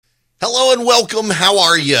Hello and welcome. How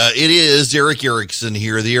are you? It is Eric Erickson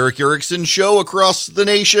here, the Eric Erickson Show across the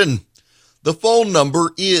nation. The phone number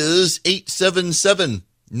is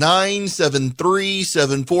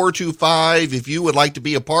 877-973-7425 if you would like to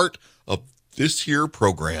be a part of this here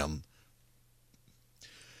program.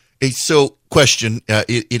 Hey, so question,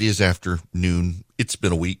 it is afternoon. It's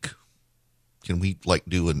been a week. Can we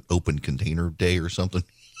do an open container day or something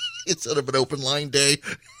instead of an open line day?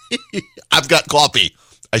 I've got coffee.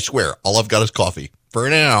 I swear, all I've got is coffee. For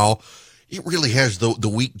now, it really has, the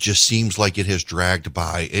week just seems like it has dragged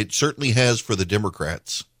by. It certainly has for the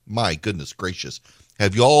Democrats. My goodness gracious.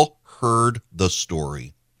 Have y'all heard the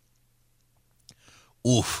story?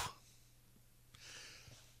 Oof.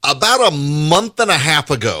 About a month and a half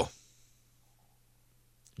ago,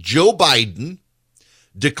 Joe Biden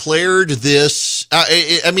declared this.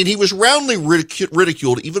 He was roundly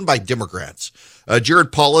ridiculed even by Democrats.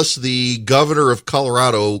 Jared Polis, the governor of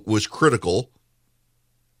Colorado, was critical.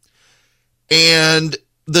 And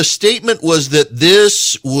the statement was that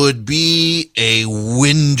this would be a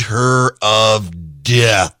winter of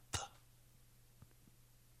death.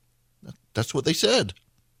 That's what they said.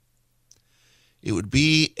 It would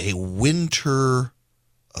be a winter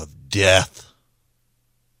of death.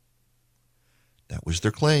 That was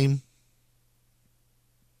their claim.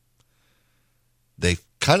 They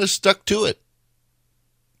kind of stuck to it.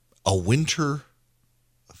 A winter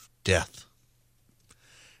of death.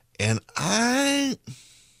 And I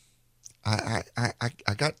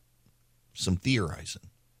got some theorizing.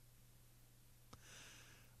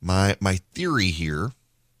 My theory here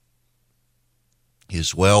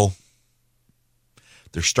is, well,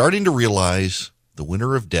 they're starting to realize the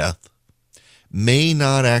winter of death may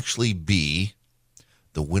not actually be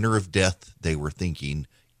the winter of death they were thinking.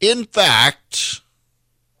 In fact,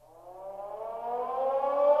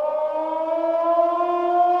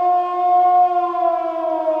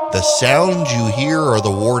 the sounds you hear are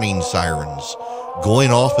the warning sirens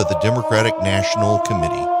going off at the Democratic National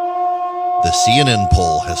Committee. The CNN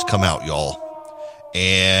poll has come out, y'all,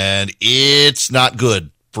 and it's not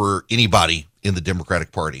good for anybody in the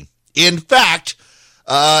Democratic Party. In fact,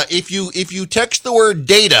 if you text the word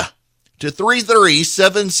data to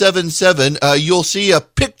 33777, you'll see a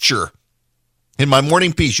picture in my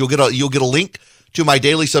morning piece. You'll get a link to my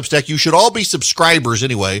daily Substack. You should all be subscribers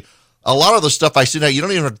anyway. A lot of the stuff I send out, you don't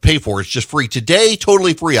even have to pay for. It's just free. Today,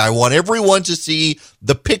 totally free. I want everyone to see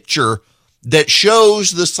the picture that shows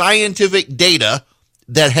the scientific data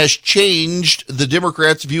that has changed the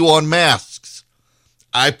Democrats' view on masks.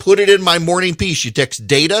 I put it in my morning piece. You text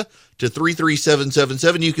data to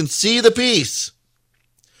 33777. You can see the piece.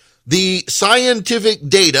 The scientific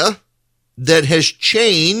data that has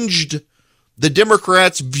changed the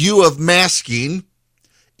Democrats' view of masking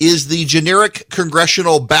is the generic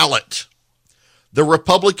congressional ballot. The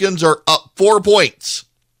Republicans are up 4 points.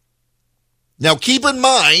 Now, keep in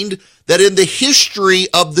mind that in the history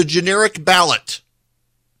of the generic ballot,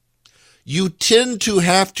 you tend to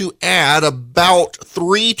have to add about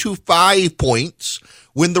 3 to 5 points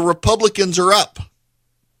when the Republicans are up.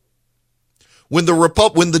 When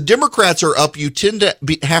the Democrats are up, you tend to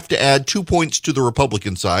have to add 2 points to the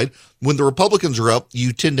Republican side. When the Republicans are up,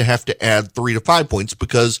 you tend to have to add 3 to 5 points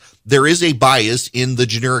because there is a bias in the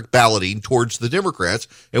generic balloting towards the Democrats.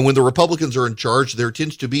 And when the Republicans are in charge, there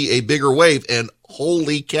tends to be a bigger wave. And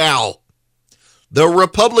holy cow, the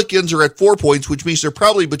Republicans are at 4 points, which means they're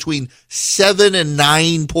probably between 7 and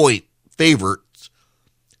 9 point favorites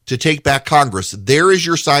to take back Congress. There is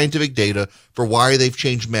your scientific data for why they've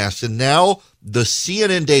changed masks. And now the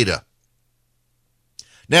CNN data.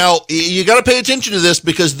 Now, you got to pay attention to this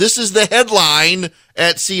because this is the headline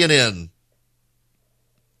at CNN.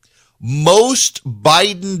 Most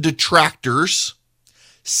Biden detractors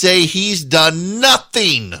say he's done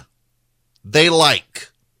nothing they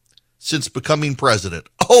like since becoming president.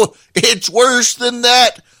 Oh, it's worse than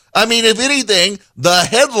that. I mean, if anything, the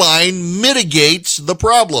headline mitigates the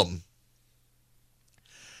problem.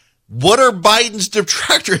 What are Biden's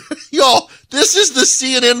detractors? Y'all, this is the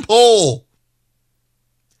CNN poll.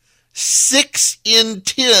 6 in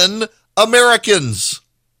 10 Americans.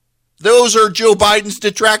 Those are Joe Biden's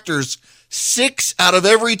detractors. 6 out of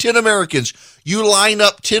every 10 Americans. You line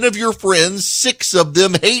up 10 of your friends, 6 of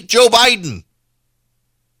them hate Joe Biden.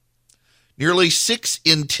 Nearly 6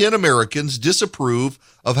 in 10 Americans disapprove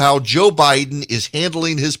of how Joe Biden is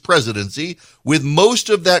handling his presidency, with most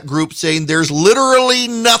of that group saying there's literally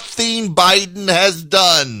nothing Biden has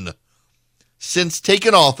done since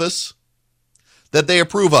taking office that they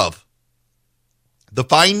approve of. The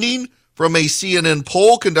finding from a CNN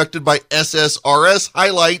poll conducted by SSRS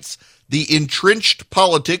highlights the entrenched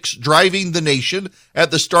politics driving the nation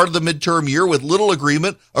at the start of the midterm year with little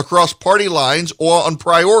agreement across party lines or on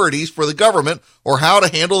priorities for the government or how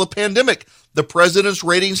to handle the pandemic. The president's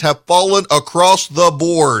ratings have fallen across the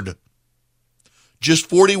board. Just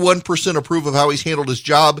 41% approve of how he's handled his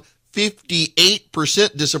job,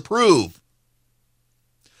 58% disapprove.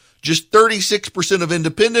 Just 36% of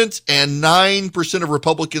independents and 9% of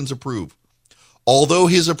Republicans approve. Although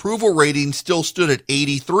his approval rating still stood at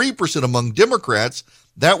 83% among Democrats,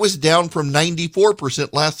 that was down from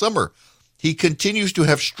 94% last summer. He continues to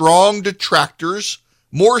have strong detractors,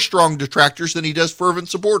 more strong detractors than he does fervent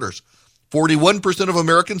supporters. 41% of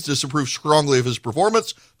Americans disapprove strongly of his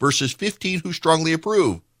performance versus 15% who strongly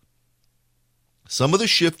approve. Some of the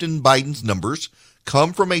shift in Biden's numbers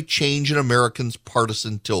come from a change in Americans'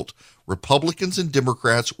 partisan tilt. Republicans and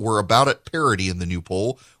Democrats were about at parity in the new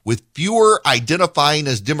poll, with fewer identifying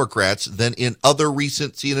as Democrats than in other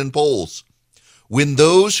recent CNN polls. When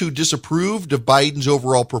those who disapproved of Biden's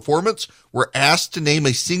overall performance were asked to name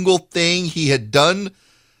a single thing he had done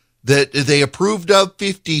that they approved of,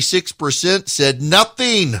 56% said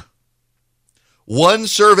nothing. One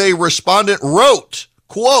survey respondent wrote,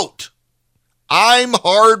 quote, "I'm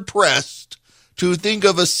hard-pressed to think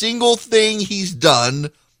of a single thing he's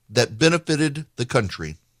done that benefited the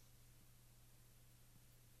country."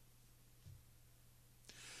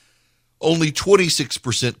 Only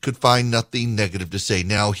 26% could find nothing negative to say.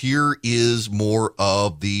 Now, here is more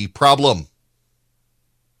of the problem.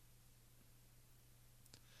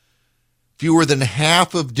 Fewer than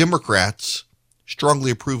half of Democrats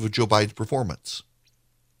strongly approve of Joe Biden's performance.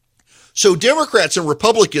 So Democrats and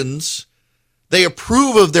Republicans, they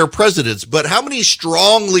approve of their presidents, but how many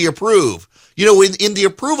strongly approve? You know, in the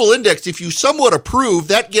approval index, if you somewhat approve,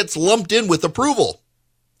 that gets lumped in with approval.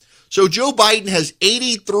 So Joe Biden has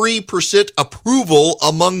 83% approval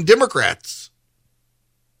among Democrats.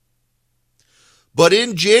 But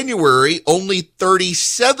in January, only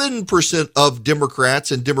 37% of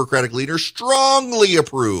Democrats and Democratic leaders strongly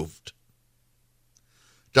approved.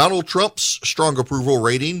 Donald Trump's strong approval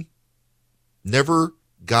rating never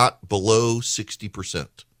got below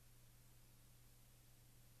 60%.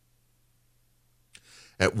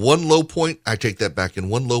 At one low point, I take that back, in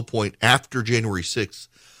one low point after January 6th,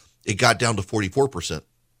 it got down to 44%.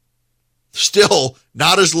 Still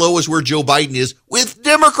not as low as where Joe Biden is with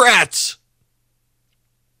Democrats.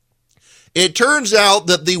 It turns out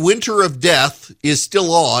that the winter of death is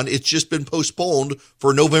still on. It's just been postponed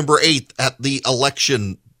for November 8th at the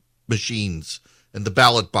election machines and the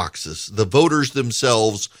ballot boxes. The voters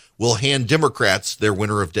themselves will hand Democrats their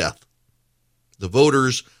winter of death. The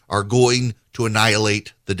voters are going to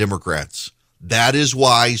annihilate the Democrats. That is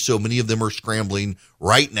why so many of them are scrambling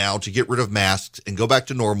right now to get rid of masks and go back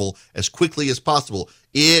to normal as quickly as possible.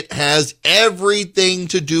 It has everything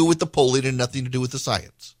to do with the polling and nothing to do with the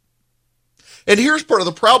science. And here's part of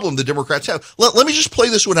the problem the Democrats have. Let me just play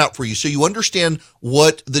this one out for you so you understand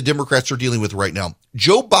what the Democrats are dealing with right now.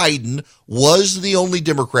 Joe Biden was the only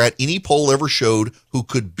Democrat any poll ever showed who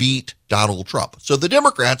could beat Donald Trump. So the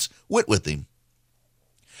Democrats went with him.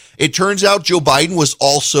 It turns out Joe Biden was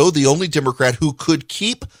also the only Democrat who could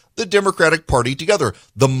keep the Democratic Party together.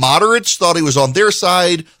 The moderates thought he was on their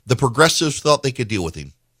side. The progressives thought they could deal with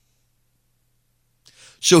him.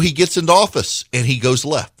 So he gets into office and he goes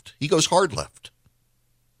left. He goes hard left.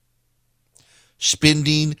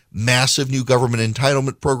 Spending, massive new government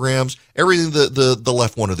entitlement programs, everything the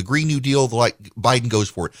left wanted. The Green New Deal, like Biden goes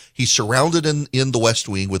for it. He's surrounded in the West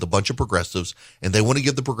Wing with a bunch of progressives, and they want to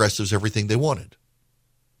give the progressives everything they wanted.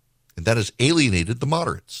 And that has alienated the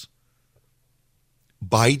moderates.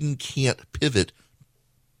 Biden can't pivot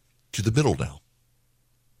to the middle now.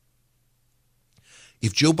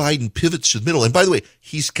 If Joe Biden pivots to the middle, and by the way,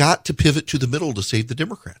 he's got to pivot to the middle to save the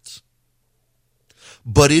Democrats.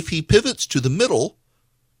 But if he pivots to the middle,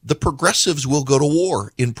 the progressives will go to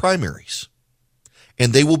war in primaries.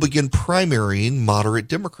 And they will begin primarying moderate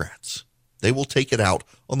Democrats. They will take it out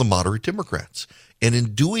on the moderate Democrats. And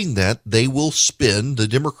in doing that, the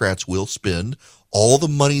Democrats will spend all the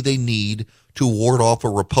money they need to ward off a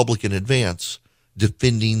Republican advance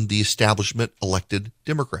defending the establishment elected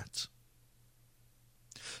Democrats.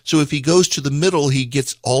 So if he goes to the middle, he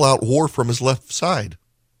gets all-out war from his left side.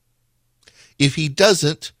 If he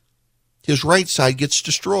doesn't, his right side gets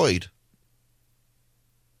destroyed.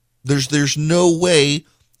 There's no way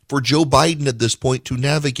for Joe Biden at this point to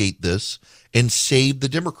navigate this and save the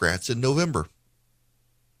Democrats in November.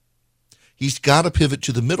 He's got to pivot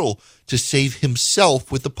to the middle to save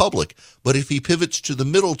himself with the public. But if he pivots to the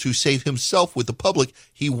middle to save himself with the public,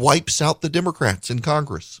 he wipes out the Democrats in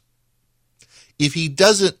Congress. If he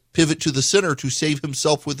doesn't pivot to the center to save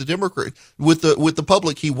himself with the Democrat, with the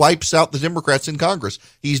public, he wipes out the Democrats in Congress.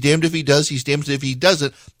 He's damned if he does, he's damned if he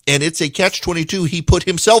doesn't. And it's a catch-22 he put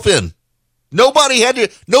himself in. Nobody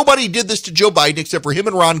did this to Joe Biden except for him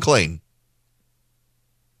and Ron Klain.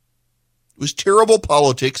 It was terrible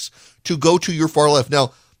politics to go to your far left.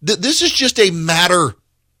 Now, this is just a matter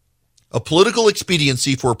of political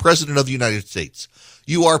expediency for a president of the United States.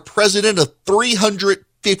 You are president of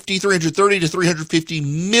 330 to 350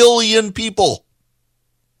 million people.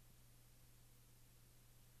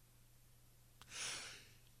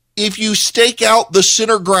 If you stake out the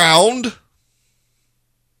center ground,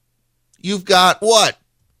 you've got what?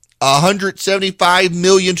 175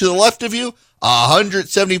 million to the left of you,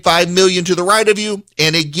 175 million to the right of you,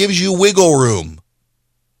 and it gives you wiggle room.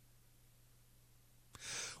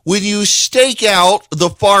 When you stake out the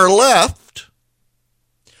far left,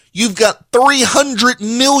 you've got 300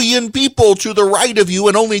 million people to the right of you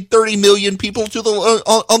and only 30 million people to the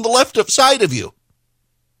on the left side of you.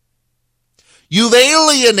 You've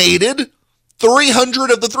alienated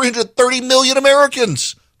 300 of the 330 million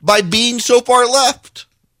Americans by being so far left.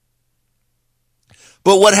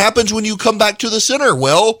 But what happens when you come back to the center?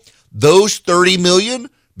 Well, those 30 million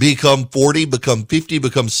become 40, become 50,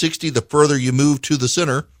 become 60 the further you move to the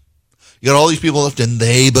center. You got all these people left, and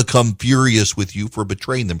they become furious with you for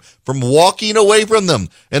betraying them, from walking away from them.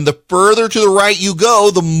 And the further to the right you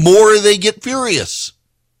go, the more they get furious.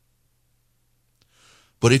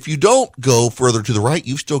 But if you don't go further to the right,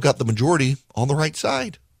 you've still got the majority on the right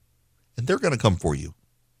side, and they're going to come for you.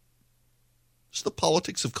 It's the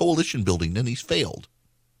politics of coalition building, and he's failed.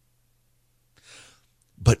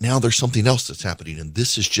 But now there's something else that's happening, and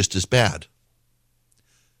this is just as bad.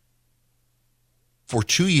 For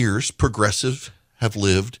 2 years, progressives have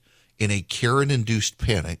lived in a Karen-induced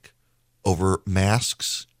panic over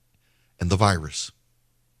masks and the virus.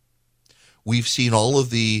 We've seen all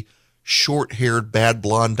of the short-haired, bad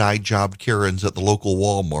blonde-eyed job Karens at the local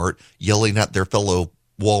Walmart yelling at their fellow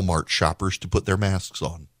Walmart shoppers to put their masks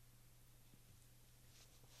on.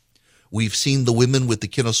 We've seen the women with the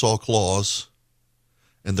Kennesaw claws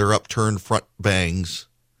and their upturned front bangs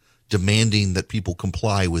demanding that people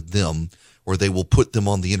comply with them, or they will put them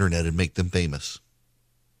on the internet and make them famous.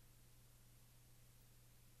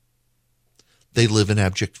 They live in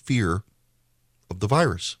abject fear of the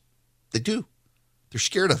virus. They do. They're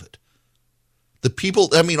scared of it. The people,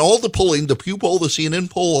 all the polling, the Pew poll, the CNN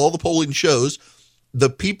poll, all the polling shows, the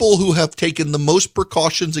people who have taken the most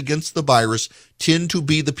precautions against the virus tend to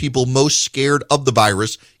be the people most scared of the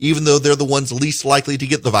virus, even though they're the ones least likely to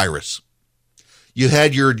get the virus. You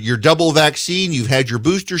had your double vaccine, you've had your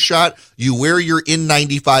booster shot, you wear your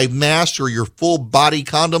N95 mask or your full body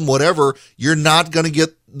condom, whatever, you're not going to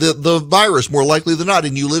get the virus more likely than not,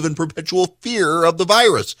 and you live in perpetual fear of the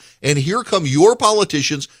virus. And here come your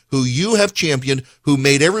politicians who you have championed, who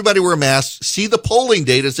made everybody wear masks, see the polling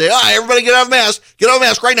data and say, everybody get out of mask, get out of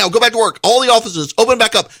mask right now, go back to work. All the offices, open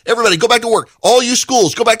back up. Everybody go back to work. All you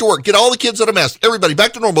schools, go back to work. Get all the kids out of mask. Everybody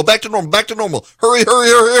back to normal, back to normal, back to normal. Hurry, hurry,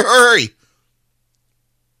 hurry, hurry.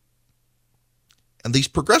 And these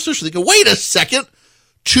progressives are thinking, wait a second.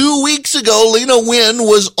 2 weeks ago, Lena Wynn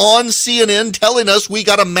was on CNN telling us we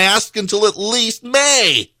got a mask until at least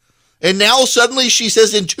May. And now suddenly she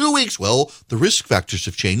says in 2 weeks, well, the risk factors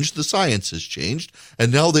have changed, the science has changed,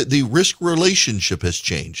 and now the risk relationship has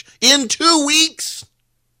changed. In 2 weeks?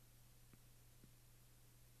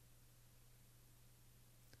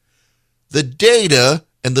 The data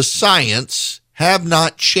and the science have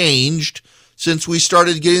not changed since we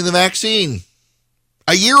started getting the vaccine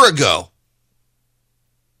a year ago.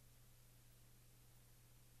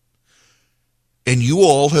 And you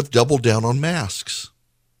all have doubled down on masks.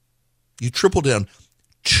 You tripled down.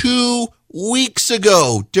 2 weeks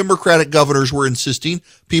ago, Democratic governors were insisting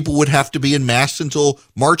people would have to be in masks until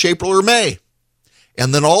March, April, or May.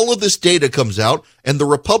 And then all of this data comes out, and the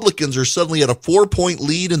Republicans are suddenly at a 4-point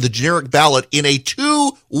lead in the generic ballot in a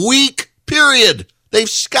 2-week period. They've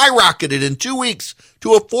skyrocketed in 2 weeks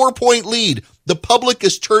to a 4-point lead. The public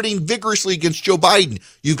is turning vigorously against Joe Biden.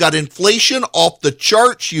 You've got inflation off the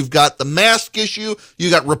charts. You've got the mask issue. You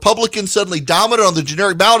got Republicans suddenly dominant on the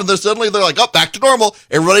generic ballot, and then suddenly they're like, back to normal.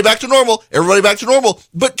 Everybody back to normal. Everybody back to normal.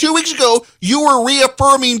 But 2 weeks ago, you were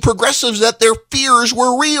reaffirming progressives that their fears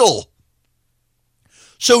were real.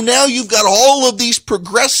 So now you've got all of these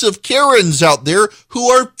progressive Karens out there who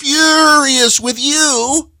are furious with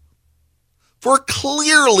you for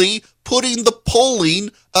clearly putting the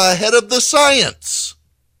polling ahead of the science.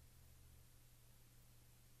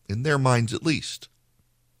 In their minds, at least.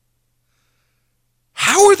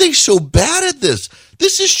 How are they so bad at this?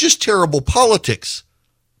 This is just terrible politics.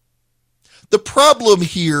 The problem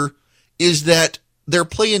here is that they're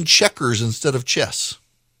playing checkers instead of chess.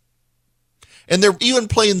 And they're even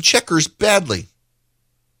playing checkers badly.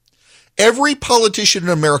 Every politician in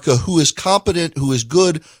America who is competent, who is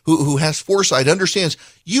good, who has foresight understands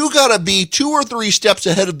you got to be 2 or 3 steps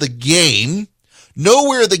ahead of the game, know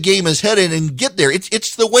where the game is headed, and get there.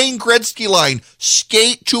 It's the Wayne Gretzky line,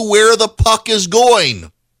 skate to where the puck is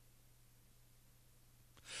going.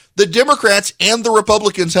 The Democrats and the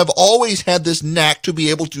Republicans have always had this knack to be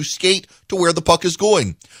able to skate to where the puck is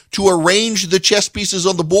going, to arrange the chess pieces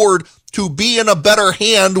on the board to be in a better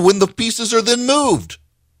hand when the pieces are then moved.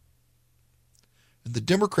 And the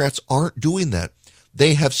Democrats aren't doing that.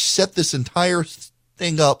 They have set this entire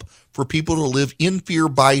thing up for people to live in fear,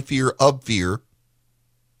 by fear, of fear,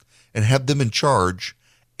 and have them in charge.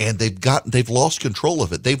 And they've lost control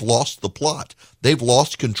of it. They've lost the plot. They've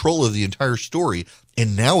lost control of the entire story.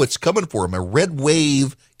 And now it's coming for them. A red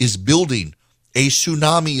wave is building. A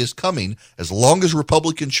tsunami is coming. As long as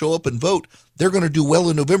Republicans show up and vote, they're going to do well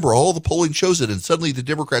in November. All the polling shows it. And suddenly the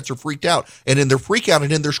Democrats are freaked out. And in their freak out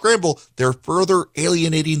and in their scramble, they're further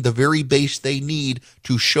alienating the very base they need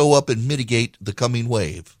to show up and mitigate the coming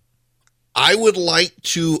wave. I would like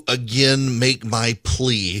to again make my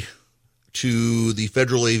plea to the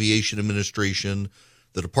Federal Aviation Administration,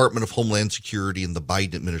 the Department of Homeland Security, and the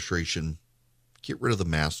Biden administration. Get rid of the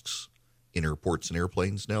masks in airports and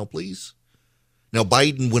airplanes now, please. Now,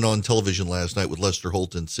 Biden went on television last night with Lester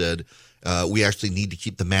Holt and said, we actually need to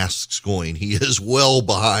keep the masks going. He is well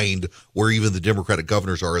behind where even the Democratic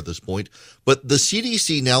governors are at this point. But the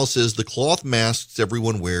CDC now says the cloth masks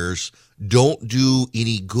everyone wears don't do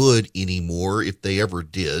any good anymore, if they ever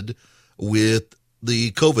did, with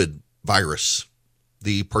the COVID virus.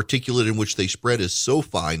 The particulate in which they spread is so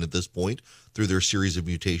fine at this point through their series of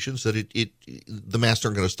mutations that the masks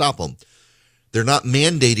aren't going to stop them. They're not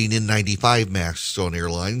mandating N95 masks on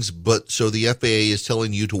airlines, but so the FAA is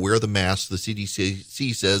telling you to wear the mask. The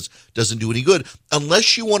CDC says doesn't do any good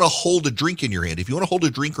unless you want to hold a drink in your hand. If you want to hold a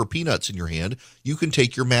drink or peanuts in your hand, you can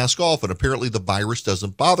take your mask off. And apparently the virus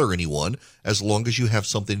doesn't bother anyone as long as you have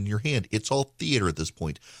something in your hand. It's all theater at this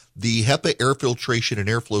point. The HEPA air filtration and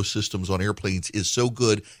airflow systems on airplanes is so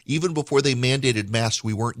good. Even before they mandated masks,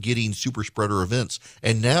 we weren't getting super spreader events.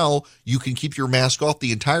 And now you can keep your mask off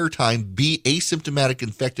the entire time, be asymptomatic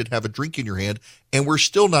infected, have a drink in your hand, and we're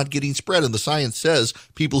still not getting spread. And the science says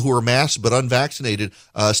people who are masked but unvaccinated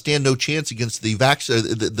stand no chance against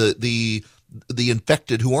the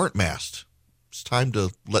infected who aren't masked. It's time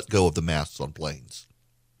to let go of the masks on planes.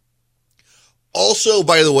 Also,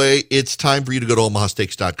 by the way, it's time for you to go to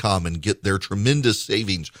omahasteaks.com and get their tremendous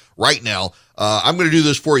savings right now. I'm going to do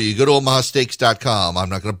this for you. Go to omahasteaks.com. I'm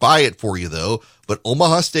not going to buy it for you, though, but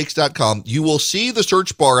omahasteaks.com. You will see the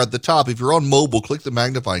search bar at the top. If you're on mobile, click the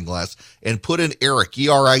magnifying glass and put in Eric,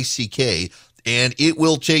 E-R-I-C-K, and it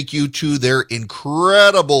will take you to their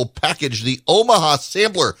incredible package, the Omaha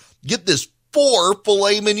Sampler. Get this: 4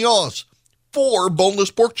 filet mignons, 4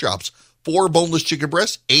 boneless pork chops, 4 boneless chicken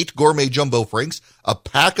breasts, 8 gourmet jumbo franks, a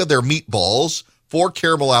pack of their meatballs, 4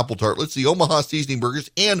 caramel apple tartlets, the Omaha seasoning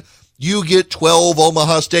burgers, and you get 12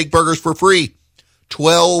 Omaha steak burgers for free.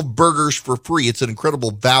 12 burgers for free. It's an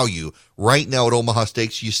incredible value right now at Omaha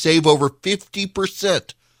Steaks. You save over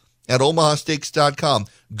 50% at omahasteaks.com.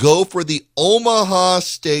 Go for the Omaha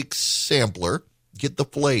Steaks Sampler. Get the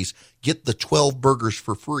fillets. Get the 12 burgers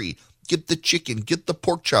for free. Get the chicken. Get the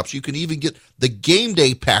pork chops. You can even get the game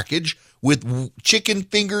day package with chicken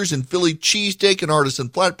fingers and Philly cheesesteak and artisan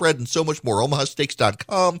flatbread and so much more.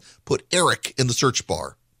 omahasteaks.com. Put Eric in the search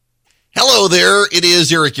bar. Hello there. It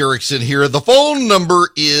is Eric Erickson here. The phone number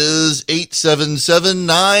is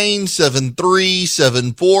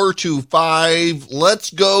 877-973-7425. Let's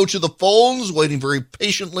go to the phones. Waiting very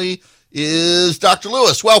patiently is Dr.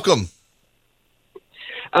 Lewis. Welcome.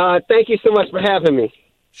 Thank you so much for having me.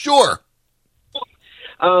 Sure.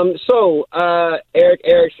 Eric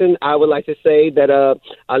Erickson, I would like to say that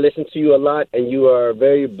I listen to you a lot, and you are a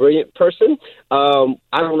very brilliant person. I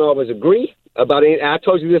don't always agree about it. I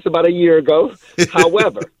told you this about a year ago.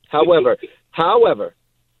 However,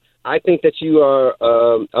 I think that you are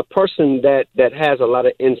a person that has a lot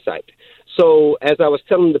of insight. So as I was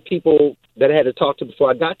telling the people that I had to talk to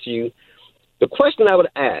before I got to you, the question I would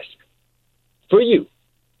ask for you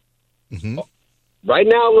right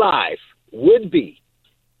now live would be,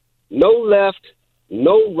 no left,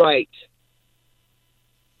 no right.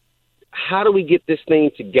 How do we get this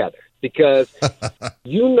thing together? Because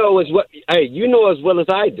you know as well as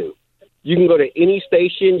I do You can go to any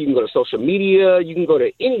station, you can go to social media, you can go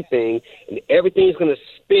to anything, and everything's going to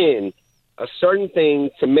spin a certain thing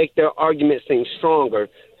to make their argument seem stronger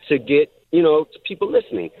to get, to people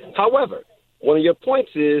listening. However, one of your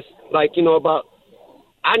points is, about,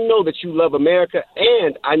 I know that you love America,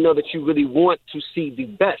 and I know that you really want to see the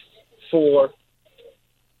best for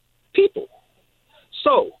people.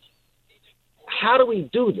 So, how do we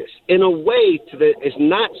do this in a way that is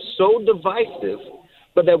not so divisive,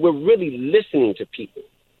 but that we're really listening to people?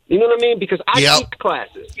 You know what I mean? Because I teach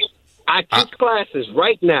classes. I teach classes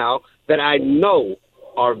right now that I know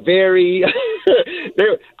are very, I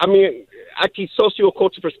teach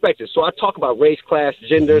sociocultural perspectives. So I talk about race, class,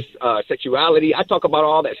 gender, sexuality. I talk about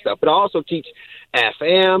all that stuff. But I also teach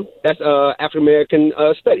AFAM, that's African American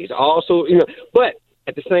Studies. I also, but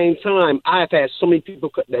at the same time, I've had so many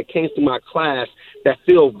people that came through my class that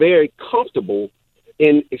feel very comfortable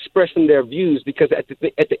in expressing their views, because at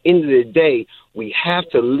the end of the day, we have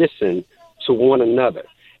to listen to one another.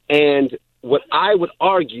 And what I would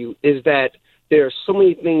argue is that there are so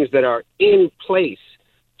many things that are in place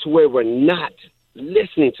to where we're not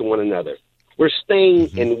listening to one another. We're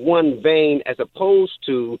staying in one vein as opposed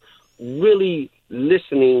to really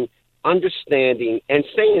listening, understanding, and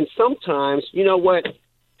saying sometimes, you know what,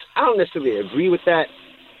 I don't necessarily agree with that.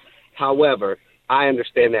 However, I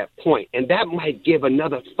understand that point, and that might give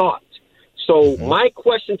another thought. So my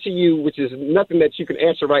question to you, which is nothing that you can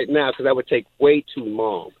answer right now because that would take way too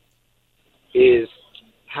long, is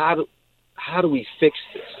how do we fix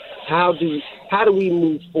this? How do we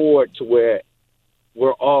move forward to where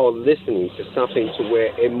we're all listening to something to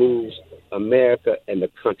where it moves America and the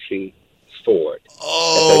country forward?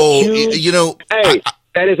 Oh,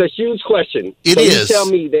 that is a huge question. It is. You tell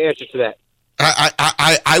me the answer to that.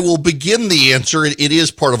 I will begin the answer. It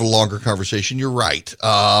is part of a longer conversation. You're right.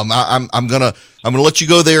 I'm gonna let you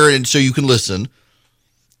go there, and so you can listen.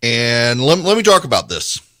 And let me talk about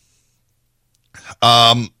this.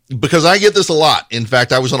 Because I get this a lot. In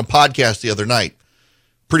fact, I was on a podcast the other night.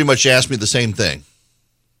 Pretty much asked me the same thing.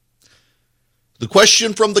 The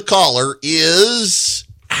question from the caller is,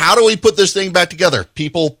 how do we put this thing back together?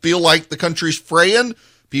 People feel like the country's fraying.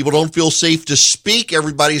 People don't feel safe to speak.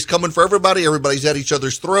 Everybody's coming for everybody. Everybody's at each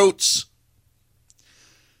other's throats.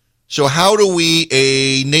 So how do we,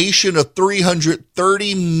 a nation of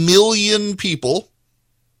 330 million people,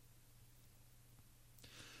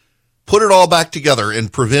 put it all back together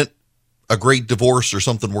and prevent a great divorce or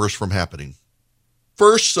something worse from happening?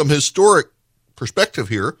 First, some historic perspective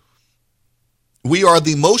here. We are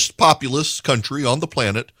the most populous country on the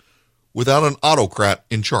planet without an autocrat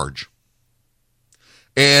in charge.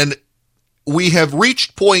 And we have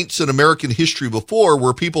reached points in American history before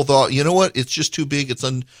where people thought, you know what, it's just too big,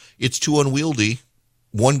 it's too unwieldy.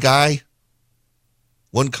 One guy,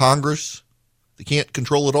 one Congress, they can't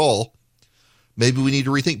control it all. Maybe we need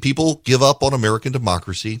to rethink. People give up on American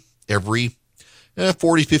democracy every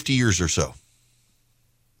 40, 50 years or so.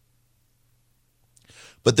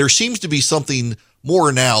 But there seems to be something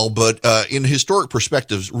more now, but in historic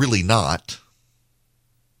perspectives, really not.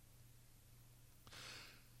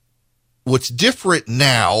 What's different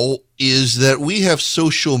now is that we have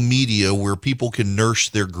social media where people can nurse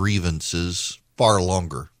their grievances far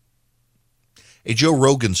longer. A Joe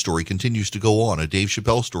Rogan story continues to go on. A Dave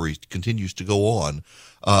Chappelle story continues to go on.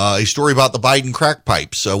 A story about the Biden crack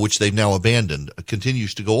pipes, which they've now abandoned,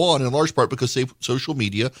 continues to go on in large part because social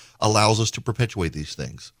media allows us to perpetuate these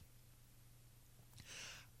things.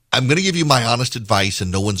 I'm going to give you my honest advice,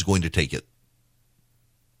 and no one's going to take it.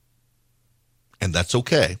 And that's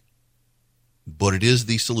okay. But it is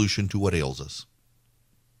the solution to what ails us.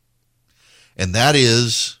 And that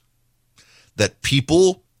is that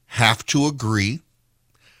people have to agree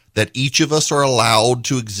that each of us are allowed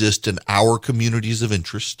to exist in our communities of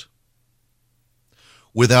interest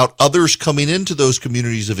without others coming into those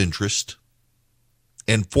communities of interest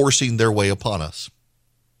and forcing their way upon us.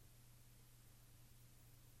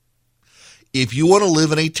 If you want to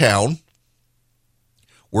live in a town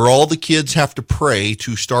where all the kids have to pray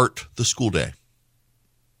to start the school day,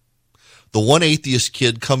 the one atheist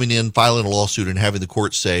kid coming in, filing a lawsuit and having the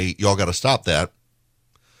court say, y'all got to stop that,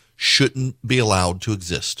 shouldn't be allowed to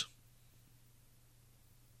exist.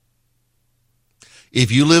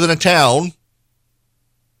 If you live in a town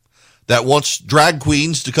that wants drag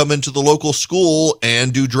queens to come into the local school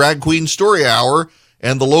and do drag queen story hour,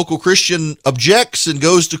 and the local Christian objects and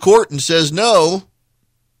goes to court and says no,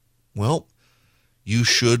 well, you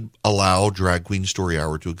should allow drag queen story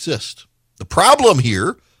hour to exist. The problem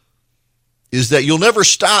here is that you'll never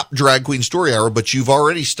stop drag queen story hour, but you've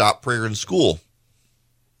already stopped prayer in school.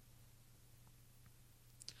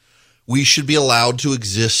 We should be allowed to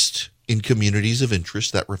exist in communities of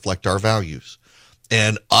interest that reflect our values.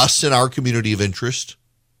 And us in our community of interest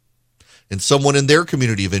and someone in their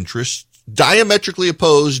community of interest, diametrically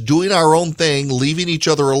opposed, doing our own thing, leaving each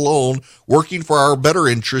other alone, working for our better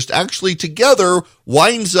interest, actually together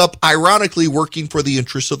winds up ironically working for the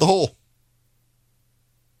interests of the whole.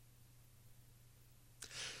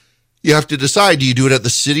 You have to decide, do you do it at the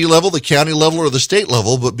city level, the county level, or the state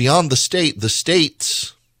level? But beyond the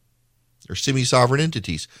states are semi-sovereign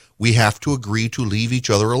entities. We have to agree to leave each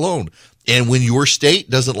other alone. And when your state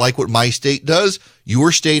doesn't like what my state does,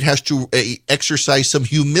 your state has to exercise some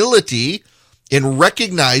humility in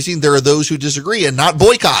recognizing there are those who disagree and not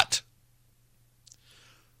boycott.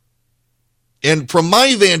 And from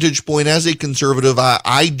my vantage point as a conservative,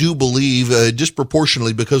 I do believe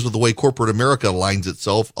disproportionately because of the way corporate America aligns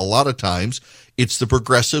itself, a lot of times it's the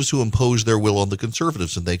progressives who impose their will on the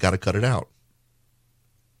conservatives, and they got to cut it out.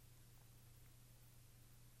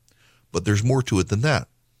 But there's more to it than that.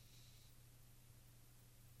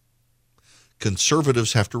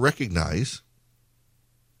 Conservatives have to recognize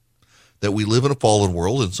that we live in a fallen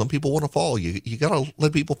world, and some people want to fall. You got to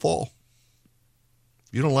let people fall.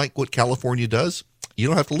 If you don't like what California does, you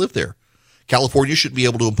don't have to live there. California shouldn't be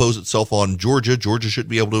able to impose itself on Georgia. Georgia shouldn't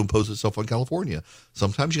be able to impose itself on California.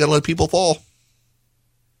 Sometimes you got to let people fall.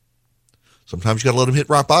 Sometimes you got to let them hit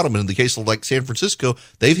rock bottom. And in the case of like San Francisco,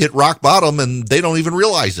 they've hit rock bottom and they don't even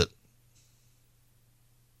realize it.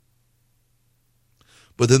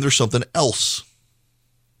 But then there's something else.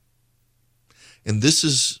 And this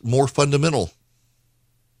is more fundamental.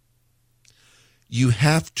 You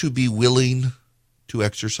have to be willing to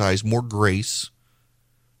exercise more grace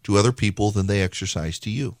to other people than they exercise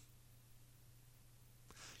to you.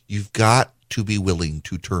 You've got to be willing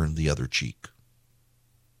to turn the other cheek.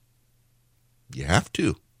 You have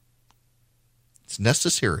to. It's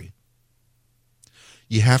necessary.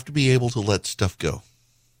 You have to be able to let stuff go.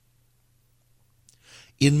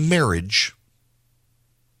 In marriage,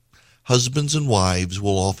 husbands and wives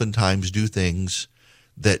will oftentimes do things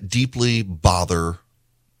that deeply bother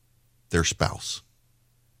their spouse.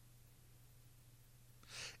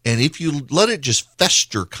 And if you let it just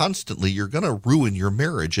fester constantly, you're going to ruin your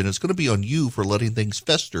marriage, and it's going to be on you for letting things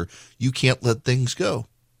fester. You can't let things go.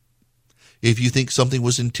 If you think something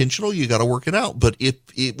was intentional, you got to work it out. But if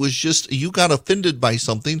it was just you got offended by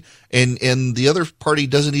something and the other party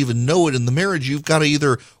doesn't even know it in the marriage, you've got to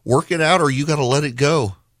either work it out or you got to let it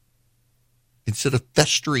go. Instead of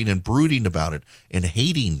festering and brooding about it and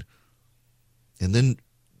hating. And then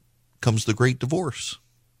comes the great divorce.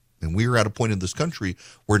 And we're at a point in this country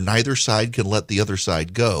where neither side can let the other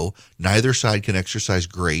side go. Neither side can exercise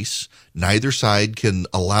grace. Neither side can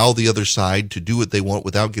allow the other side to do what they want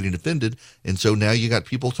without getting offended. And so now you got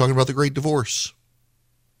people talking about the great divorce.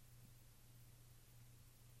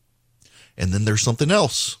 And then there's something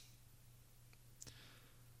else.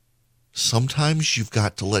 Sometimes you've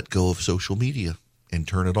got to let go of social media and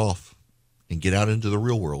turn it off and get out into the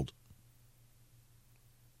real world.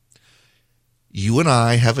 You and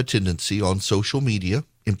I have a tendency on social media,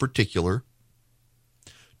 in particular,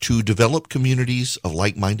 to develop communities of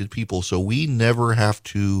like-minded people so we never have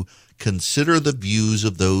to consider the views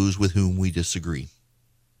of those with whom we disagree.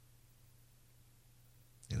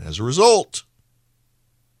 And as a result,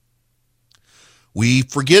 we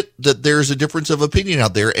forget that there's a difference of opinion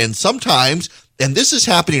out there. And sometimes, and this is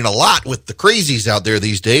happening a lot with the crazies out there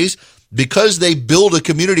these days, because they build a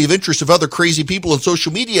community of interest of other crazy people on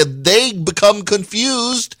social media, they become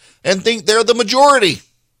confused and think they're the majority.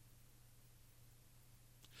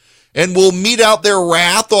 And will mete out their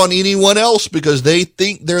wrath on anyone else because they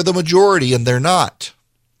think they're the majority and they're not.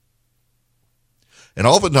 And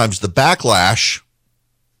oftentimes the backlash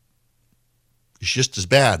is just as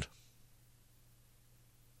bad.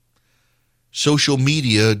 Social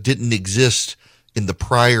media didn't exist in the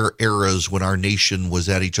prior eras when our nation was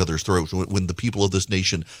at each other's throats, when the people of this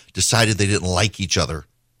nation decided they didn't like each other.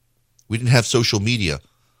 We didn't have social media.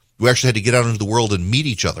 We actually had to get out into the world and meet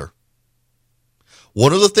each other.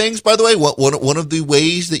 One of the things, by the way, one of the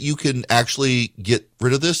ways that you can actually get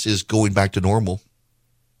rid of this is going back to normal.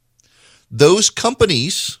 Those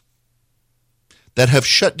companies that have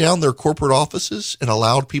shut down their corporate offices and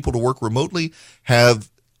allowed people to work remotely have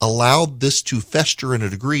allowed this to fester in a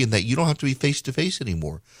degree in that you don't have to be face-to-face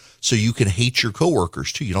anymore. So you can hate your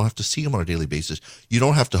coworkers too. You don't have to see them on a daily basis. You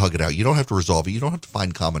don't have to hug it out. You don't have to resolve it. You don't have to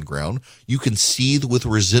find common ground. You can seethe with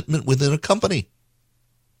resentment within a company.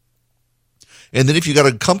 And then if you got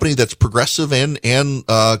a company that's progressive and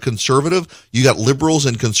conservative, you got liberals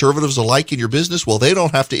and conservatives alike in your business. Well, they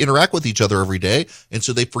don't have to interact with each other every day. And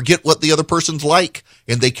so they forget what the other person's like.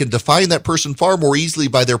 And they can define that person far more easily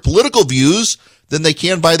by their political views than they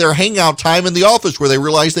can by their hangout time in the office, where they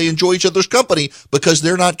realize they enjoy each other's company because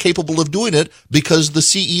they're not capable of doing it because the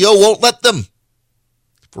CEO won't let them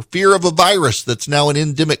for fear of a virus that's now an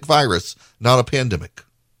endemic virus, not a pandemic.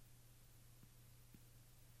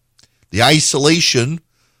 The isolation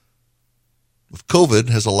of COVID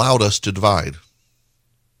has allowed us to divide.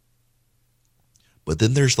 But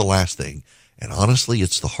then there's the last thing, and honestly,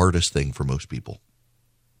 it's the hardest thing for most people.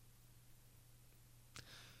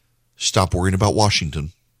 Stop worrying about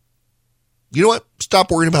Washington. You know what?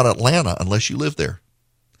 Stop worrying about Atlanta unless you live there.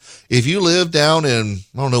 If you live down in,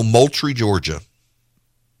 Moultrie, Georgia,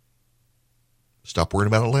 stop worrying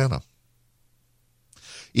about Atlanta.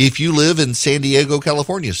 If you live in San Diego,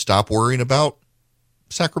 California, stop worrying about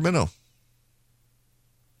Sacramento.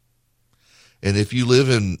 And if you live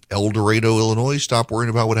in El Dorado, Illinois, stop worrying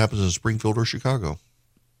about what happens in Springfield or Chicago.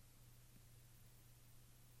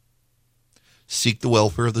 Seek the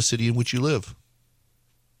welfare of the city in which you live.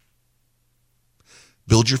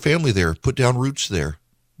 Build your family there. Put down roots there.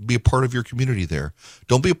 Be a part of your community there.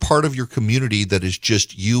 Don't be a part of your community that is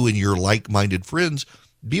just you and your like-minded friends.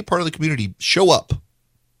 Be a part of the community. Show up.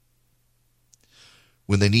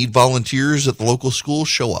 When they need volunteers at the local school,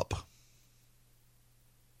 show up.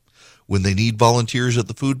 When they need volunteers at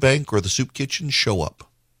the food bank or the soup kitchen, show up.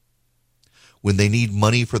 When they need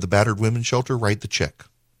money for the battered women's shelter, write the check.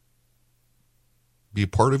 Be a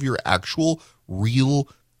part of your actual, real,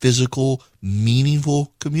 physical,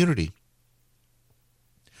 meaningful community.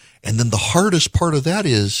 And then the hardest part of that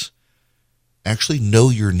is actually know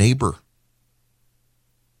your neighbor.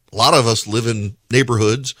 A lot of us live in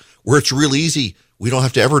neighborhoods where it's real easy. We don't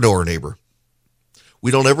have to ever know our neighbor.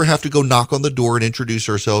 We don't ever have to go knock on the door and introduce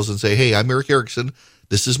ourselves and say, hey, I'm Eric Erickson.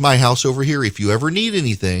 This is my house over here. If you ever need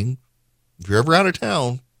anything, if you're ever out of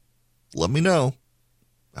town, let me know.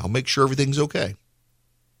 I'll make sure everything's okay.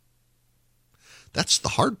 That's the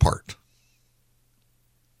hard part.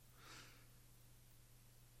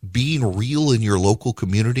 Being real in your local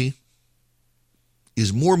community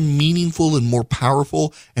is more meaningful and more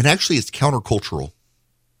powerful, and actually it's countercultural.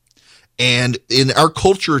 And in our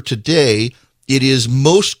culture today, it is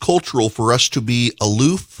most cultural for us to be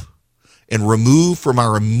aloof and removed from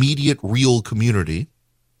our immediate real community.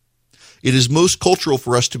 It is most cultural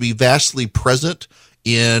for us to be vastly present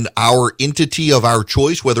in our entity of our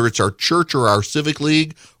choice, whether it's our church or our civic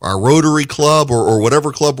league, our Rotary Club, or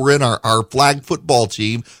whatever club we're in, our flag football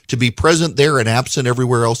team, to be present there and absent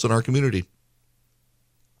everywhere else in our community.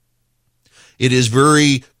 It is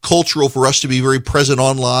very cultural for us to be very present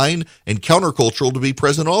online and countercultural to be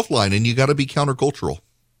present offline, and you got to be countercultural.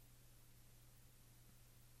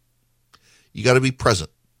 You got to be present.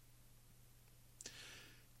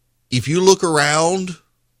 If you look around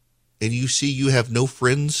and you see you have no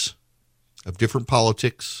friends of different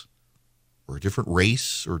politics or a different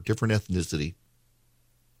race or different ethnicity,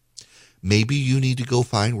 maybe you need to go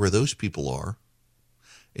find where those people are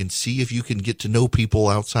and see if you can get to know people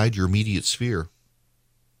outside your immediate sphere.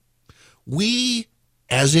 We,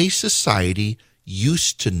 as a society,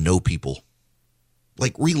 used to know people,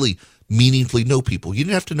 like really meaningfully know people. You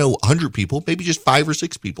didn't have to know 100 people, maybe just 5 or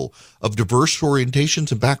 6 people of diverse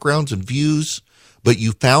orientations and backgrounds and views, but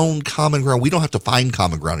you found common ground. We don't have to find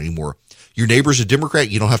common ground anymore. Your neighbor's a Democrat,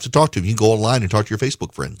 you don't have to talk to him. You can go online and talk to your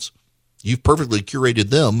Facebook friends. You've perfectly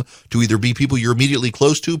curated them to either be people you're immediately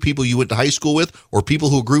close to, people you went to high school with, or people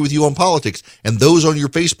who agree with you on politics. And those on your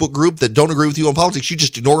Facebook group that don't agree with you on politics, you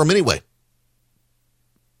just ignore them anyway.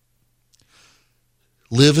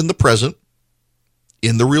 Live in the present,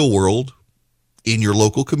 in the real world, in your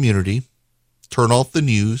local community. Turn off the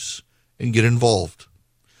news and get involved.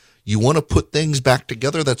 You want to put things back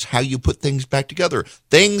together, that's how you put things back together.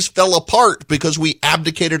 Things fell apart because we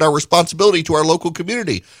abdicated our responsibility to our local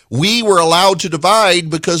community. We were allowed to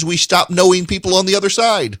divide because we stopped knowing people on the other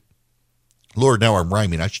side. Lord, now I'm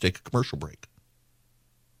rhyming. I should take a commercial break.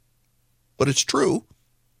 But it's true.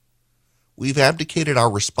 We've abdicated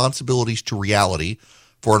our responsibilities to reality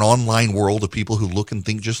for an online world of people who look and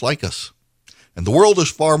think just like us. And the world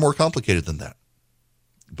is far more complicated than that.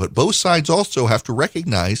 But both sides also have to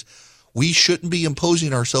recognize we shouldn't be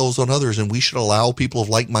imposing ourselves on others, and we should allow people of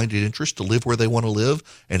like-minded interests to live where they want to live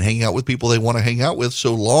and hang out with people they want to hang out with,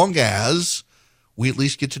 so long as we at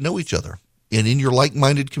least get to know each other. And in your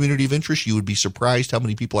like-minded community of interest, you would be surprised how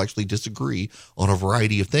many people actually disagree on a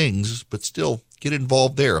variety of things, but still get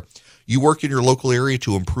involved there. You work in your local area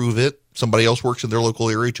to improve it. Somebody else works in their local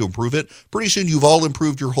area to improve it. Pretty soon you've all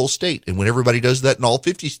improved your whole state. And when everybody does that in all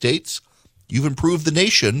 50 states, you've improved the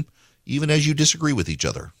nation, even as you disagree with each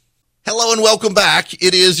other. Hello and welcome back.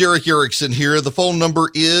 It is Eric Erickson here. The phone number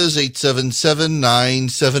is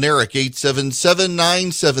 877-97-ERIC,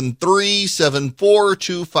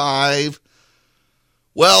 877-973-7425.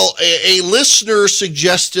 Well, a listener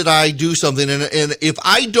suggested I do something, and if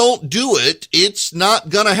I don't do it, it's not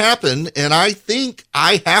going to happen, and I think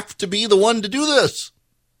I have to be the one to do this.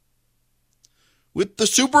 With the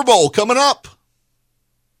Super Bowl coming up,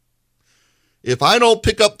 if I don't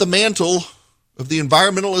pick up the mantle of the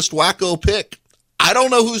environmentalist wacko pick, I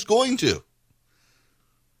don't know who's going to.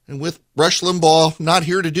 And with Rush Limbaugh not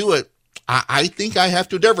here to do it, I think I have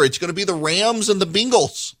to endeavor. It's going to be the Rams and the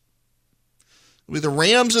Bengals. With the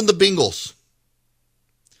Rams and the Bengals.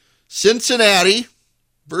 Cincinnati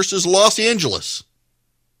versus Los Angeles.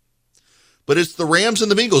 But it's the Rams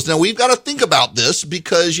and the Bengals. Now, we've got to think about this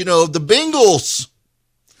because, the Bengals,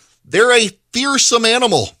 they're a fearsome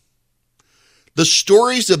animal. The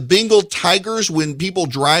stories of Bengal tigers when people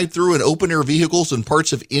drive through in open-air vehicles in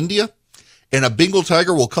parts of India, and a Bengal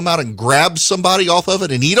tiger will come out and grab somebody off of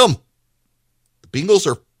it and eat them. The Bengals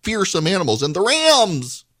are fearsome animals. And the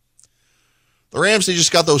Rams, they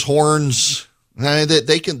just got those horns.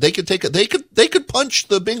 They could punch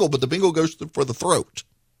the Bengal, but the Bengal goes for the throat.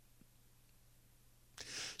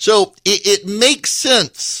 So it makes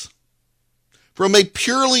sense from a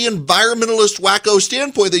purely environmentalist wacko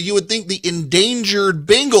standpoint that you would think the endangered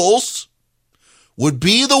Bengals would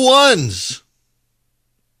be the ones.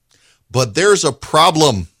 But there's a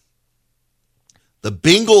problem. The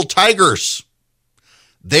Bengal tigers,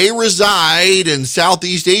 they reside in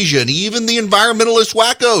Southeast Asia, and even the environmentalist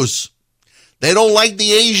wackos, they don't like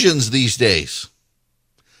the Asians these days.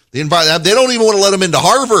 They don't even want to let them into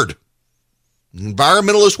Harvard.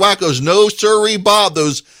 Environmentalist wackos, no sirree, Bob.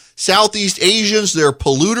 Those Southeast Asians, they're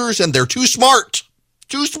polluters, and they're too smart.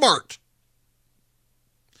 Too smart.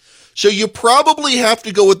 So you probably have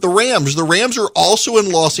to go with the Rams. The Rams are also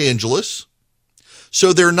in Los Angeles,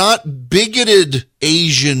 so they're not bigoted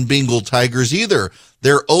Asian Bengal tigers either.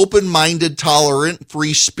 They're open-minded, tolerant,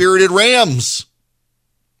 free-spirited Rams.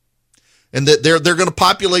 And that they're going to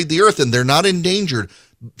populate the earth, and they're not endangered.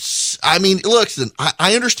 I mean, listen,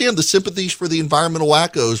 I understand the sympathies for the environmental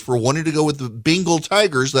wackos for wanting to go with the Bengal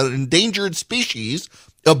tigers, that endangered species,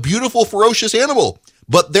 a beautiful, ferocious animal.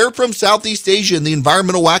 But they're from Southeast Asia, and the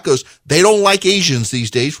environmental wackos, they don't like Asians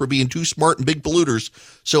these days for being too smart and big polluters.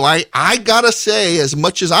 So I got to say, as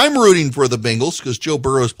much as I'm rooting for the Bengals, because Joe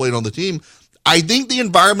Burrow's playing on the team, I think the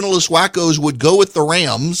environmentalist wackos would go with the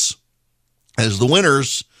Rams as the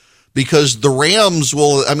winners, because the Rams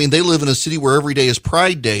they live in a city where every day is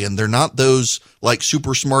Pride Day, and they're not those like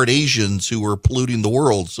super smart Asians who are polluting the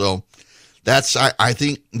world. So I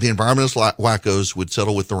think the environmentalist wackos would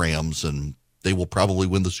settle with the Rams, and they will probably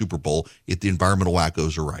win the Super Bowl if the environmental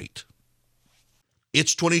wackos are right.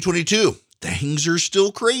 It's 2022. Things are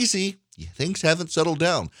still crazy. Things haven't settled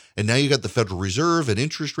down. And now you got the Federal Reserve and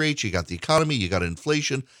interest rates. You got the economy. You got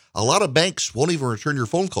inflation. A lot of banks won't even return your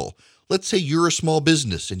phone call. Let's say you're a small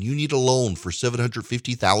business and you need a loan for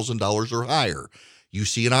 $750,000 or higher. You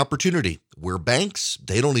see an opportunity where banks,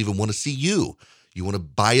 they don't even want to see you. You want to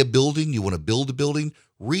buy a building. You want to build a building.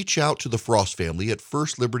 Reach out to the Frost family at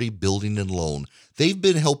First Liberty Building and Loan. They've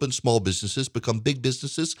been helping small businesses become big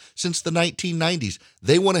businesses since the 1990s.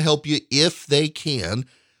 They want to help you if they can.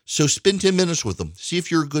 So spend 10 minutes with them. See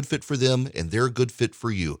if you're a good fit for them and they're a good fit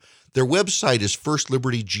for you. Their website is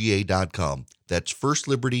firstlibertyga.com. That's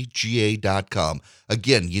firstlibertyga.com.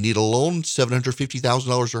 Again, you need a loan,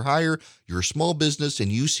 $750,000 or higher. You're a small business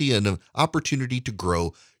and you see an opportunity to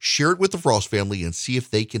grow. Share it with the Frost family and see if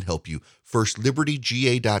they can help you.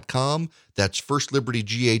 firstlibertyga.com. That's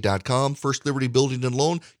firstlibertyga.com. First Liberty Building and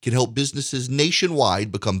Loan can help businesses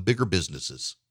nationwide become bigger businesses.